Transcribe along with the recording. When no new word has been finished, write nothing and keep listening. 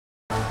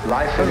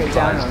Life Put it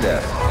down implies on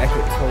death.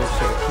 epic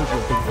bullshit. People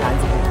are big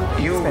fans of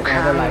him. You Spent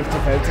all their life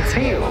devoted can to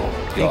feel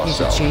him. Think he's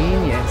a yourself.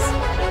 genius.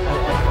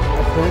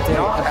 A Buddha,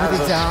 Not a as a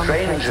Buddha-Dharma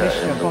stranger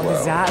practitioner, in the world.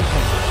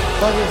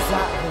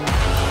 Bodhisattva.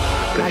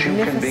 But you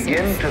can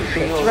begin to Magnificence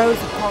feel that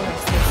throws upon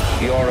us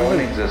this your own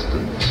loop.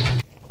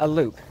 existence. A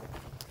loop.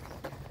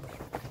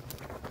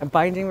 A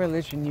binding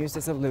religion used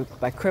as a loop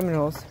by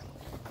criminals,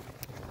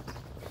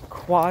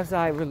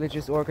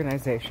 quasi-religious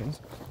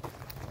organizations,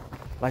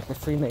 like the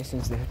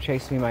Freemasons that have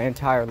chased me my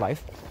entire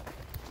life,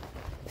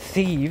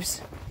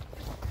 thieves,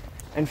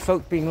 and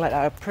folk being let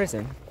out of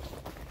prison,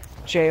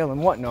 jail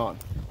and whatnot,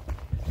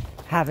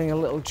 having a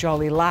little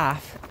jolly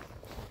laugh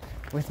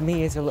with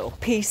me as a little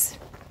piece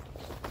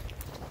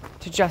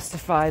to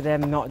justify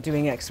them not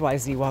doing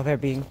XYZ while they're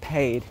being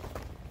paid.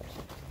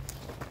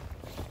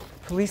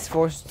 Police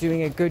force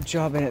doing a good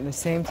job and at the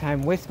same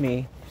time with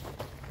me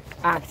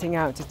acting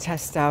out to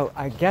test out,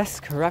 I guess,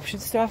 corruption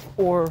stuff,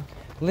 or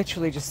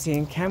literally just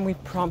seeing, can we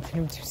prompt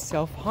him to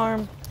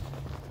self-harm?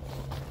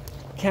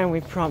 Can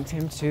we prompt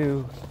him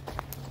to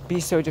be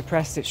so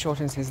depressed it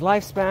shortens his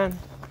lifespan?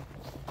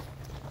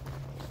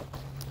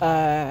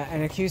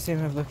 And accuse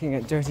him of looking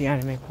at dirty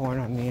anime porn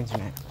on the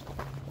internet.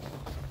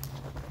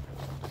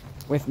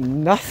 With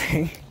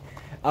nothing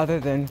other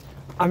than,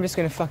 I'm just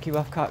going to fuck you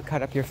up,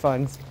 cut up your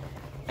funds,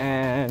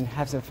 and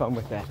have some fun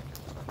with that.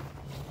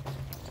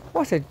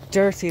 What a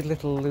dirty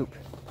little loop.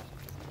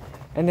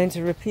 And then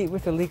to repeat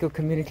with illegal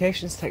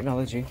communications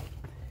technology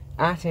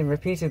at him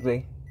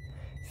repeatedly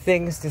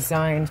things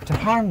designed to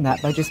harm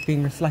that by just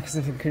being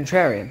reflexive and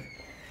contrarian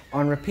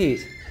on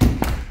repeat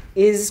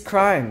is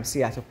crime,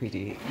 Seattle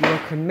PD. You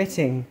are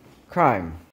committing crime.